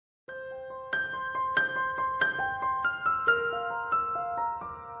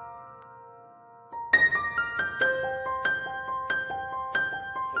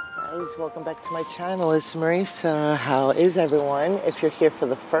guys, welcome back to my channel. It's Marisa. How is everyone? If you're here for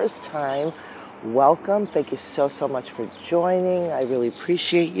the first time, welcome. Thank you so much for joining. I really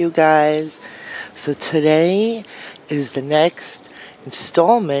appreciate you guys. So today is the next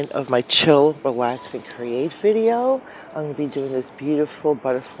installment of my chill, relax, and create video. I'm going to be doing this beautiful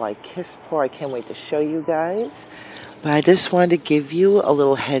butterfly kiss pour. I can't wait to show you guys. But I just wanted to give you a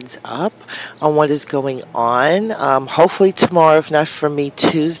little heads up on what is going on. Hopefully tomorrow, if not for me,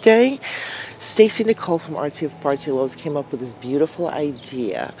 Tuesday. Stacy Nicolle from Artsy Fartsy Lovers came up with this beautiful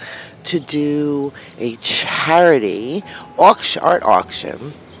idea to do a charity auction, art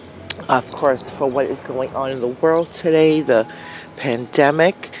auction. Of course, for what is going on in the world today, the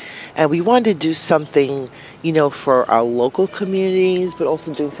pandemic. And we wanted to do something, you know, for our local communities, but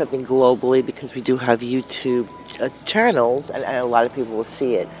also doing something globally because we do have YouTube channels and a lot of people will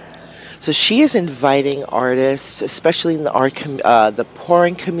see it. So she is inviting artists, especially in the art, the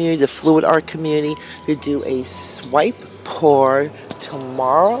pouring community, the fluid art community, to do a swipe pour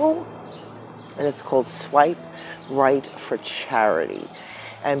tomorrow, and it's called Swipe Right for Charity.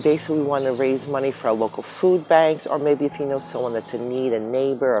 And basically we want to raise money for our local food banks, or maybe if you know someone that's in need, a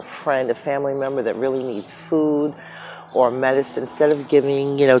neighbor, a friend, a family member that really needs food or medicine, instead of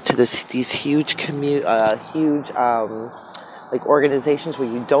giving, you know, to these huge like organizations where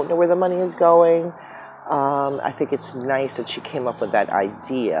you don't know where the money is going. I think it's nice that she came up with that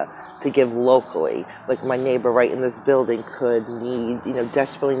idea to give locally. Like my neighbor right in this building could need, you know,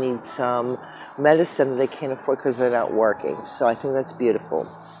 desperately need some medicine that they can't afford because they're not working. So I think that's beautiful.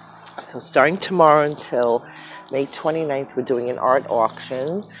 So starting tomorrow until May 29th, we're doing an art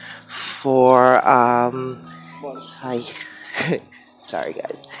auction for sorry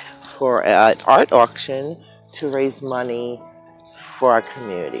guys, for an art auction to raise money for our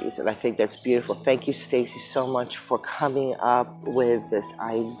communities, and I think that's beautiful. Thank you, Stacy, so much for coming up with this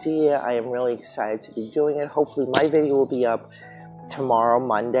idea. I am really excited to be doing it. Hopefully my video will be up tomorrow,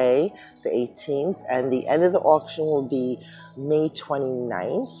 Monday the 18th, and the end of the auction will be May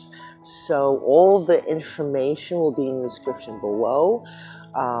 29th. So all the information will be in the description below.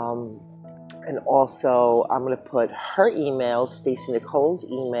 And also, I'm going to put her email, Stacy Nicolle's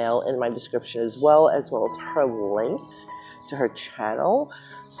email, in my description as well as her link to her channel.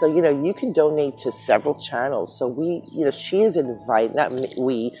 So, you know, you can donate to several channels. So she is inviting, not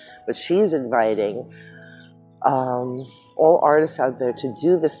we, but she is inviting all artists out there to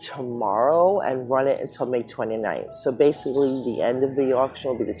do this tomorrow and run it until May 29th. So basically, the end of the auction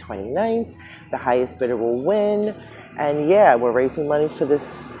will be the 29th. The highest bidder will win. And yeah, we're raising money for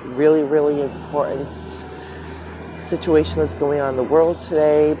this really, really important situation that's going on in the world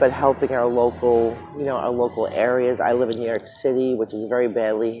today, but helping our local, you know, our local areas. I live in New York City, which is very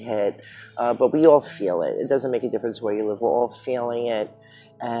badly hit, but we all feel it. It doesn't make a difference where you live. We're all feeling it.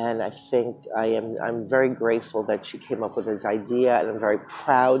 And I think I'm very grateful that she came up with this idea, and I'm very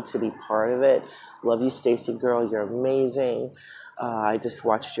proud to be part of it. Love you, Stacy girl. You're amazing. I just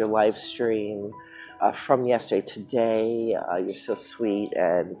watched your live stream from yesterday today. You're so sweet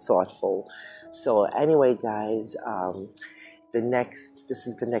and thoughtful. So anyway, guys, this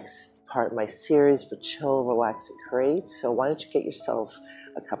is the next part of my series for Chill, Relax, and Create. So why don't you get yourself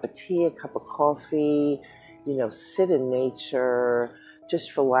a cup of tea, a cup of coffee, you know, sit in nature,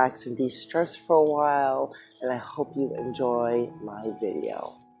 just relax and de-stress for a while, and I hope you enjoy my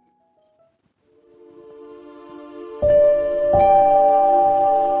video.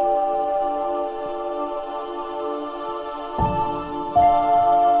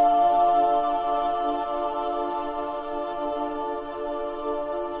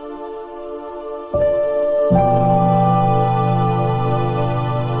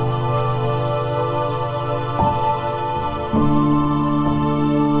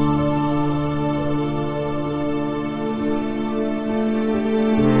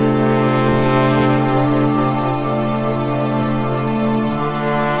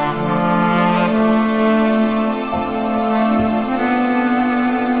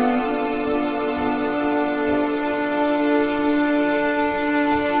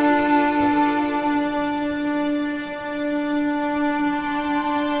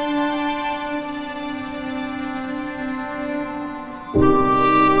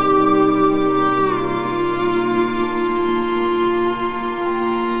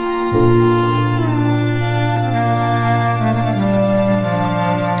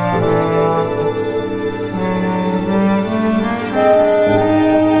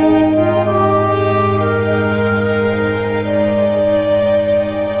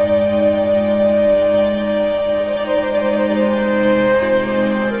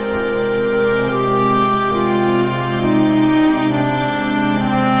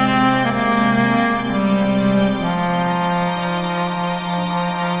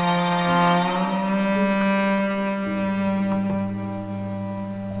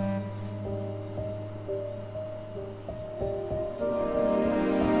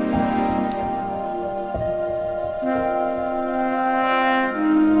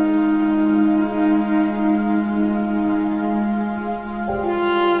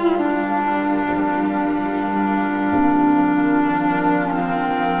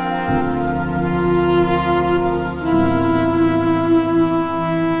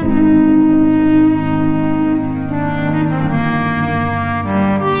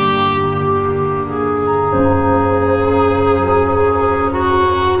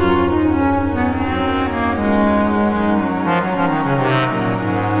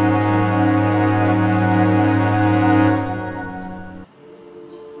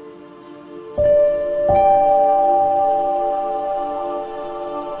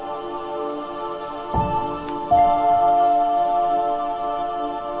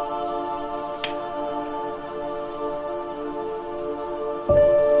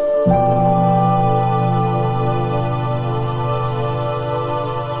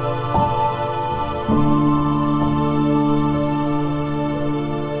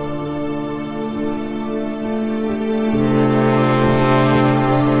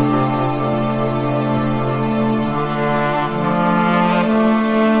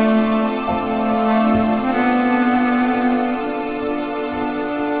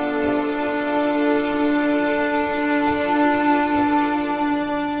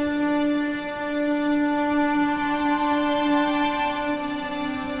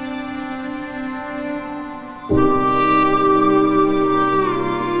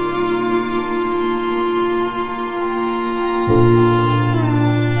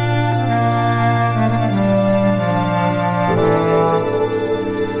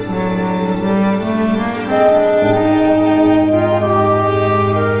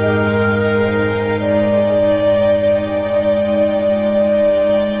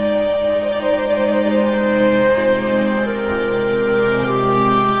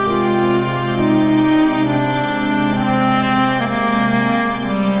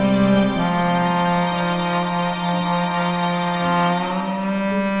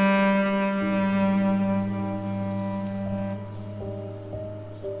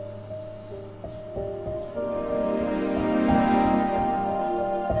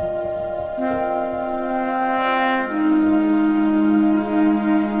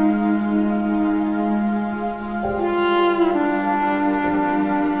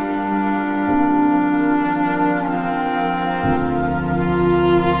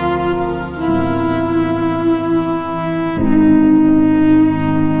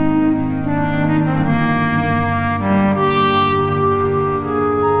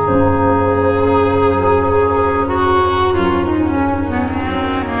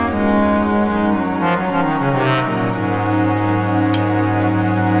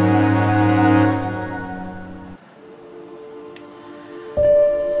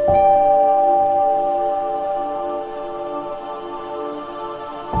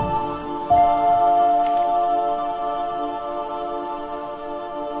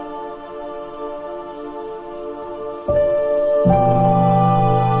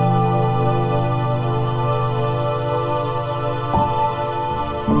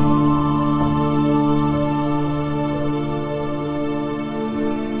 you.